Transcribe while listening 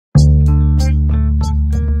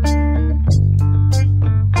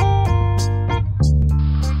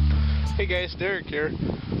guys, Derek here.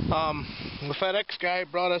 The FedEx guy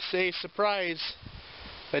brought us a surprise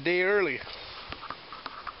a day early.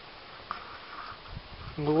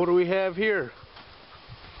 Well, what do we have here?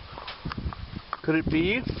 Could it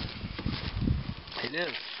be? It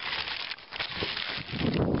is.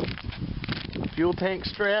 Fuel tank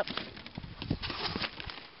strap.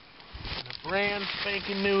 And a brand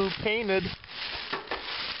spanking new painted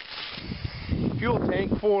fuel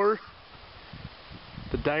tank for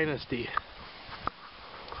the Dynasty.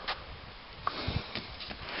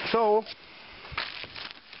 So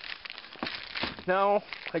now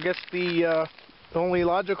I guess the only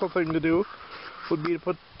logical thing to do would be to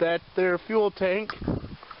put that there fuel tank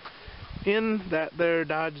in that there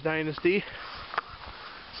Dodge Dynasty.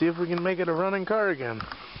 See if we can make it a running car again.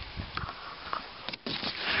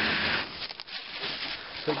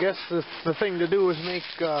 So I guess the thing to do is make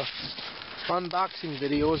unboxing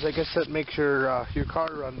videos. I guess that makes your car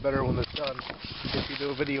run better when it's done, if you do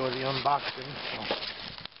a video of the unboxing. So.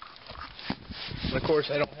 And of course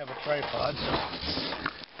I don't have a tripod, so I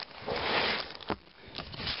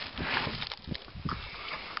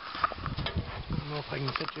don't know if I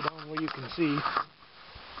can set you down where you can see.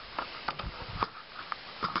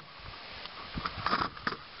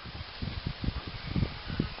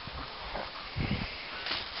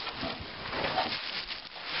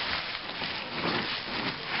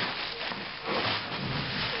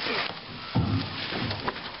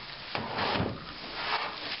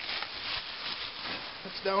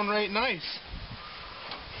 It's downright nice.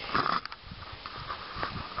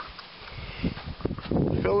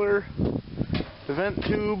 Filler, the vent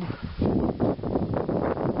tube, I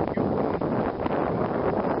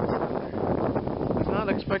was not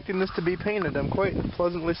expecting this to be painted. I'm quite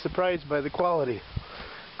pleasantly surprised by the quality.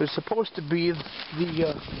 There's supposed to be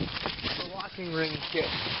the locking ring kit.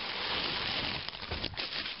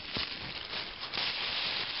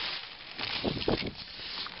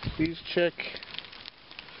 Please check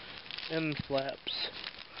end flaps.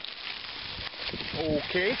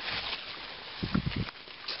 Okay.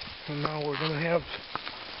 And now we're going to have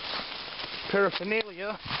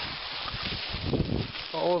paraphernalia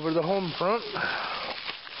all over the home front.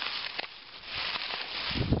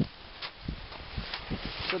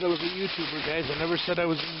 Said I was a YouTuber, guys. I never said I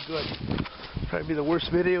was any good. Probably the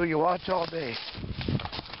worst video you watch all day.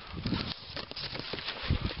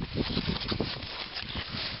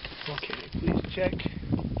 Okay, please check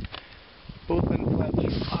both end flaps for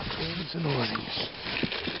lock rings and warnings.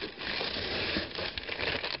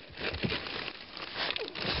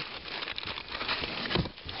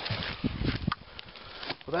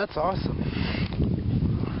 Well, that's awesome.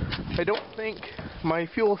 I don't think my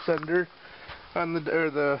fuel sender on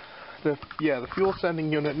the fuel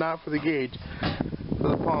sending unit, not for the gauge, for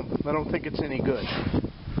the pump, I don't think it's any good.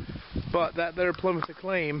 But that there Plymouth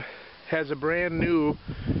Acclaim has a brand new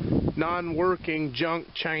non-working junk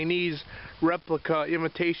Chinese replica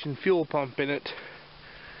imitation fuel pump in it.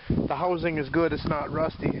 The housing is good, it's not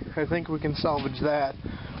rusty. I think we can salvage that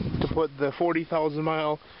to put the 40,000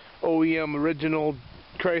 mile OEM original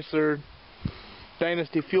Chrysler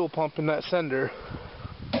Dynasty fuel pump in that sender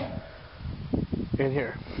in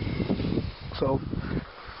here. So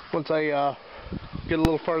once I get a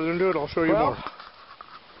little farther into it, I'll show you more.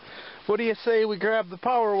 What do you say we grab the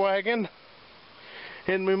power wagon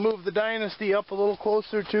and we move the Dynasty up a little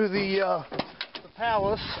closer to the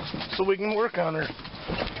palace so we can work on her.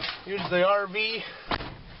 Use the RV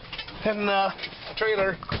and the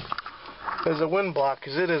trailer as a wind block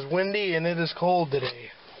because it is windy and it is cold today.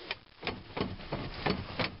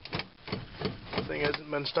 This thing hasn't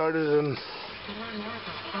been started in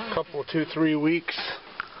a couple, 2-3 weeks.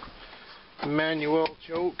 Manual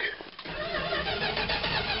choke.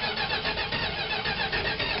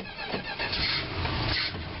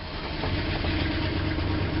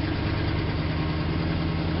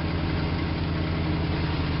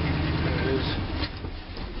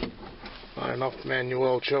 Not enough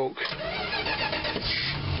manual choke.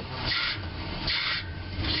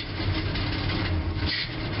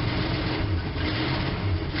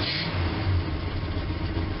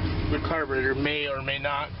 The carburetor may or may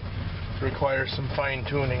not require some fine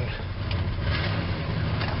tuning,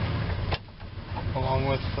 along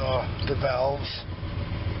with the valves.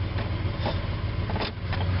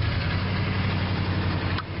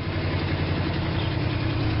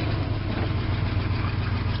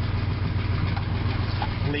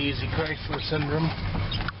 Lazy Chrysler syndrome.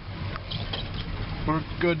 Worked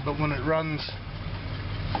good, but when it runs,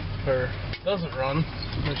 or doesn't run,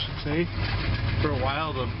 I should say, for a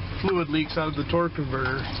while, the fluid leaks out of the torque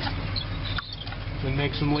converter and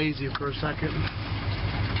makes them lazy for a second.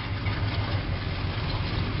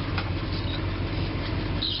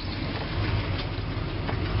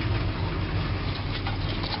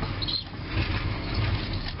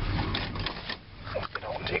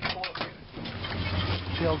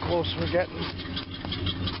 how close we're getting.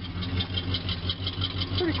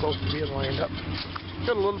 Pretty close to being lined up.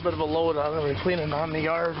 Got a little bit of a load on it. We're cleaning on the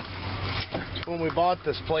yard. When we bought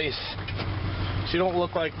this place, she don't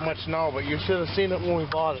look like much now, but you should have seen it when we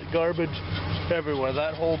bought it. Garbage everywhere.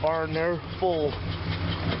 That whole barn there, full.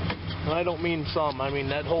 And I don't mean some. I mean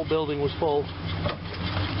that whole building was full.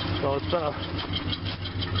 So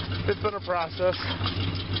it's been a process.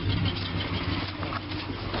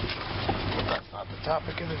 That's not the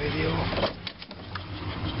topic of the video.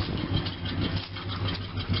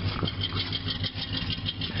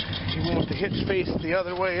 Even with the hitch face the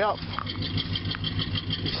other way up,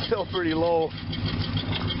 it's still pretty low.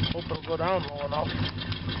 Hope it'll go down low enough.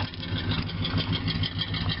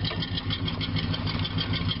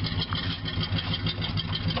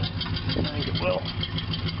 I think it will.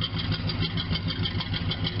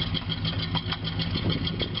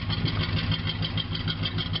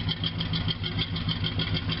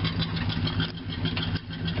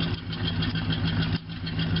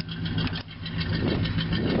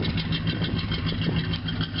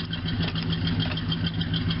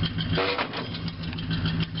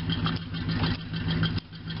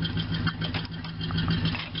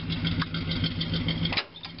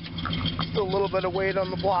 Still a little bit of weight on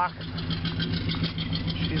the block.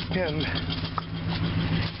 She's pinned.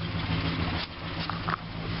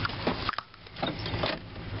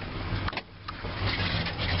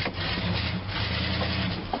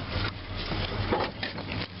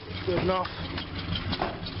 Good enough.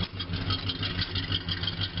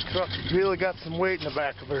 Truck's really got some weight in the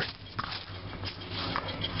back of her.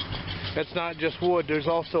 It's not just wood, there's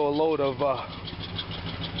also a load of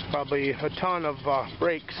probably a ton of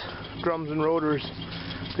brakes, drums and rotors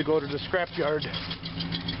to go to the scrapyard.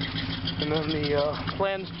 And then the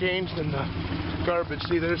plans changed and the garbage.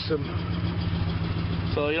 See, there's some,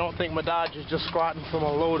 so you don't think my Dodge is just squatting from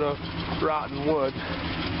a load of rotten wood.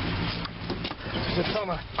 There's a ton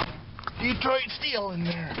of Detroit steel in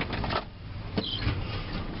there.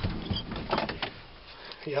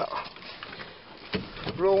 Yeah.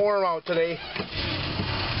 Real warm out today.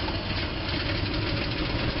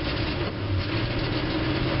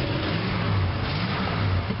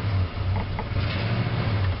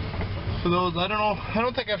 For those, I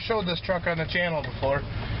don't think I've showed this truck on the channel before.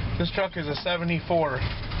 This truck is a 74.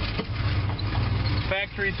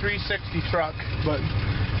 Factory 360 truck, but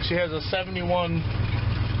she has a 71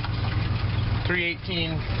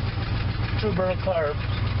 318 two-barrel carb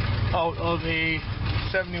out of a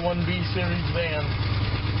 71B series van,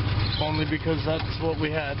 only because that's what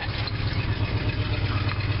we had.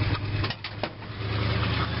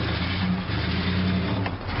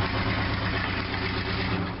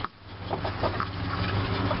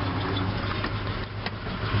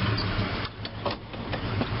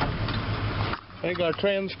 I think our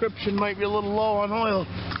transcription might be a little low on oil.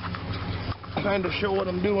 Trying to show what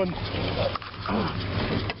I'm doing.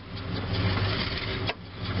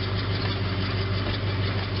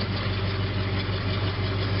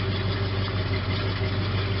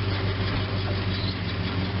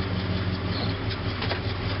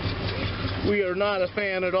 We are not a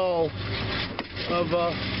fan at all of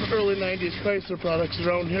early 90s Chrysler products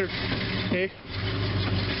around here. Okay?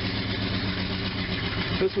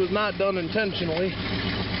 This was not done intentionally.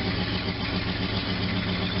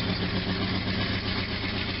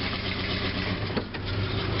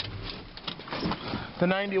 The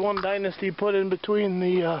 91 Dynasty put in between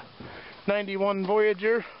the 91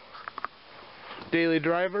 Voyager Daily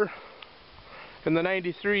Driver and the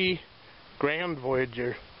 93 Grand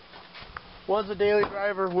Voyager. Was a daily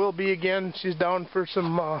driver, will be again. She's down for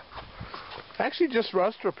some actually just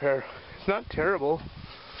rust repair. It's not terrible.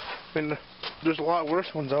 I mean, there's a lot worse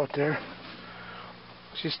ones out there.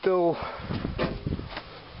 She's still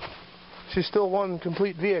one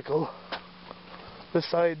complete vehicle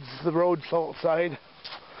besides the road salt side.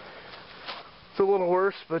 It's a little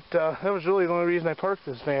worse, but that was really the only reason I parked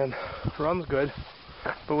this van. Runs good,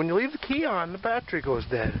 but when you leave the key on, the battery goes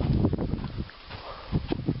dead.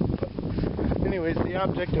 Anyways, the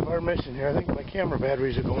object of our mission here, I think my camera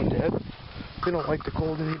batteries are going dead. They don't like the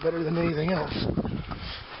cold any better than anything else.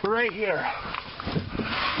 We're right here.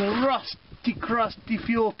 The rusty, crusty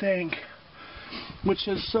fuel tank, which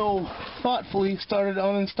has so thoughtfully started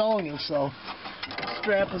uninstalling itself. The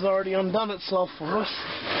strap has already undone itself for us.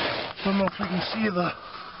 I don't know if you can see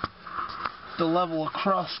the level of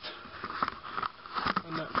crust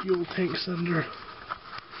on that fuel tank cylinder.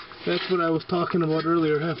 That's what I was talking about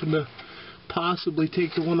earlier, having to possibly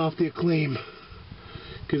take the one off the Acclaim,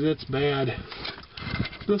 because it's bad.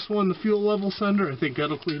 This one, the fuel level sender, I think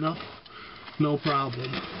that'll clean up no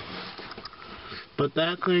problem. But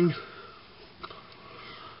that thing,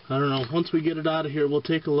 I don't know, once we get it out of here we'll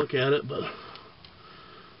take a look at it, but I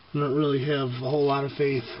don't really have a whole lot of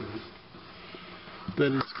faith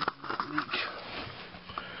that it's going to not leak.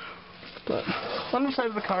 But underside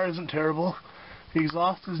of the car isn't terrible. The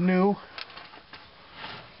exhaust is new.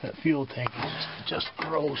 That fuel tank is just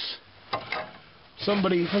gross.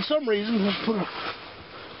 Somebody, for some reason, has put a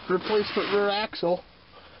replacement rear axle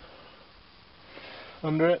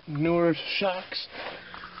under it, newer shocks,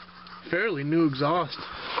 fairly new exhaust.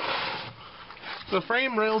 The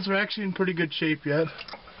frame rails are actually in pretty good shape yet.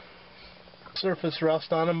 Surface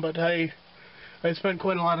rust on them, but I spent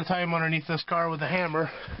quite a lot of time underneath this car with a hammer,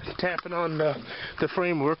 tapping on the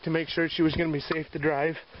framework to make sure she was going to be safe to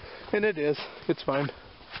drive, and it is. It's fine.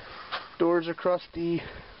 Doors are crusty,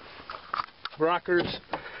 rockers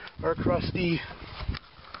are crusty,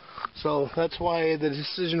 so that's why the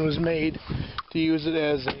decision was made to use it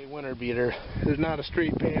as a winter beater. There's not a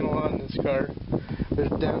straight panel on this car. There's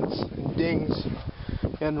dents and dings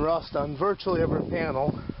and rust on virtually every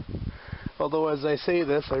panel. Although as I say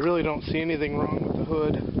this, I really don't see anything wrong with the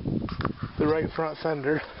hood, the right front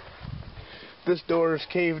fender. This door is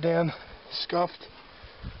caved in, scuffed.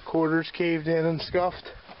 Quarters caved in and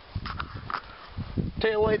scuffed.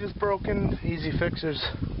 Tail light is broken. Easy fix. There's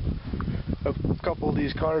a couple of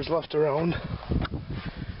these cars left around.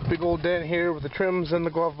 Big old dent here with the trims in the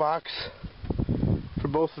glove box for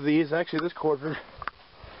both of these. Actually, this quarter,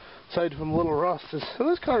 aside from a little rust,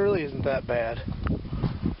 this car really isn't that bad.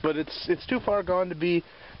 But it's too far gone to be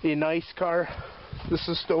a nice car. This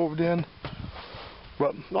is stoved in.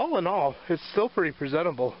 But all in all, it's still pretty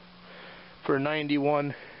presentable for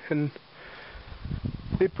 91. And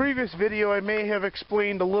the previous video I may have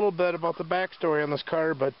explained a little bit about the backstory on this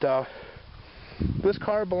car, but this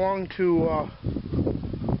car belonged to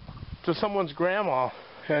someone's grandma,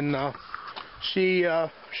 and she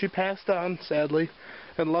passed on, sadly,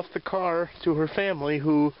 and left the car to her family,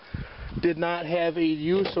 who did not have a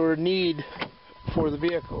use or a need for the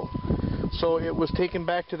vehicle. So it was taken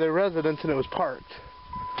back to their residence and it was parked.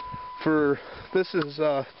 This is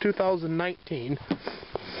 2019.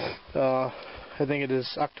 I think it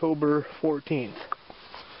is October 14th.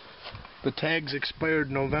 The tags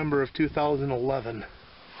expired November of 2011.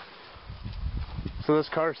 So this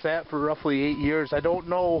car sat for roughly 8 years. I don't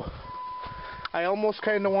know. I almost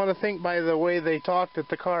kind of want to think by the way they talked that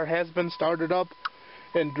the car has been started up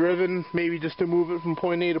and driven, maybe just to move it from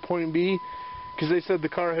point A to point B, because they said the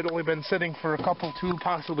car had only been sitting for a couple, 2,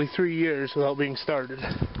 possibly 3 years without being started.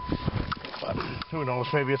 But who knows,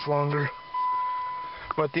 maybe it's longer.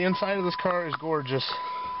 But the inside of this car is gorgeous.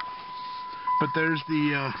 But there's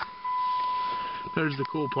the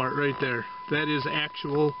cool part right there. That is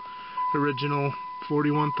actual, original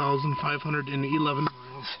 41,511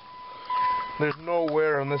 miles. There's no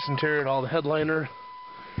wear on this interior at all. The headliner,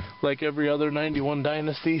 like every other 91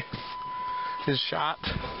 Dynasty, is shot.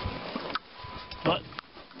 But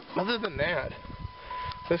other than that,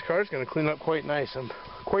 this car is going to clean up quite nice. I'm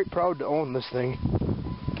quite proud to own this thing.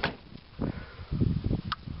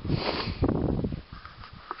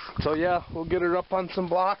 So yeah, we'll get her up on some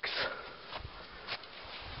blocks,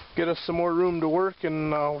 get us some more room to work,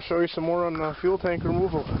 and I'll show you some more on the fuel tank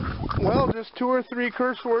removal. Well, just 2 or 3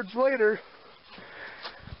 curse words later,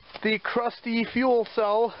 the crusty fuel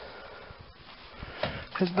cell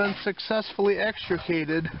has been successfully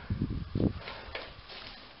extricated.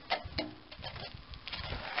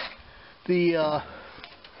 The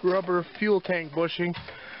rubber fuel tank bushing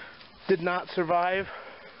did not survive.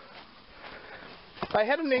 I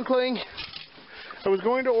had an inkling. I was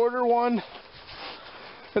going to order one,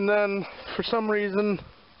 and then for some reason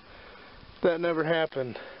that never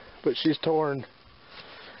happened. But she's torn.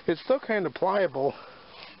 It's still kind of pliable,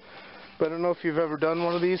 but I don't know if you've ever done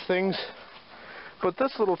one of these things. But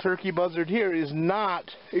this little turkey buzzard here is not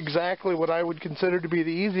exactly what I would consider to be the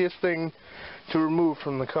easiest thing to remove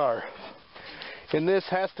from the car. And this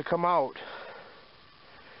has to come out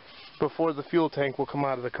before the fuel tank will come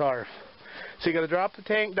out of the car. So you got to drop the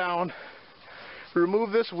tank down,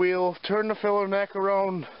 remove this wheel, turn the filler neck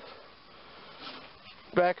around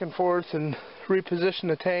back and forth, and reposition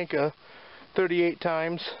the tank 38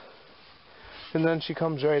 times, and then she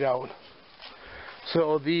comes right out.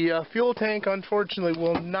 So the fuel tank, unfortunately,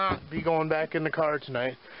 will not be going back in the car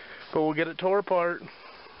tonight, but we'll get it tore apart,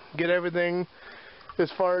 get everything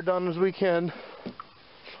as far done as we can.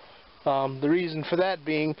 The reason for that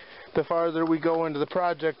being, the farther we go into the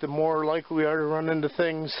project, the more likely we are to run into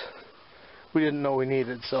things we didn't know we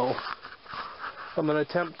needed. So I'm going to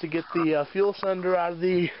attempt to get the fuel sender out of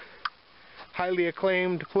the highly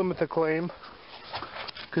acclaimed Plymouth Acclaim,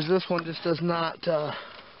 because this one just does not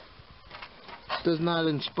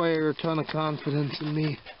inspire a ton of confidence in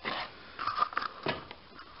me.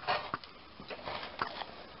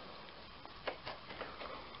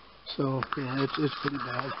 So yeah, it's pretty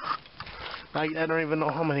bad. I don't even know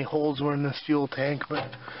how many holes were in this fuel tank, but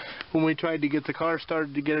when we tried to get the car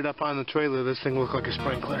started to get it up on the trailer, this thing looked like a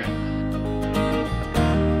sprinkler.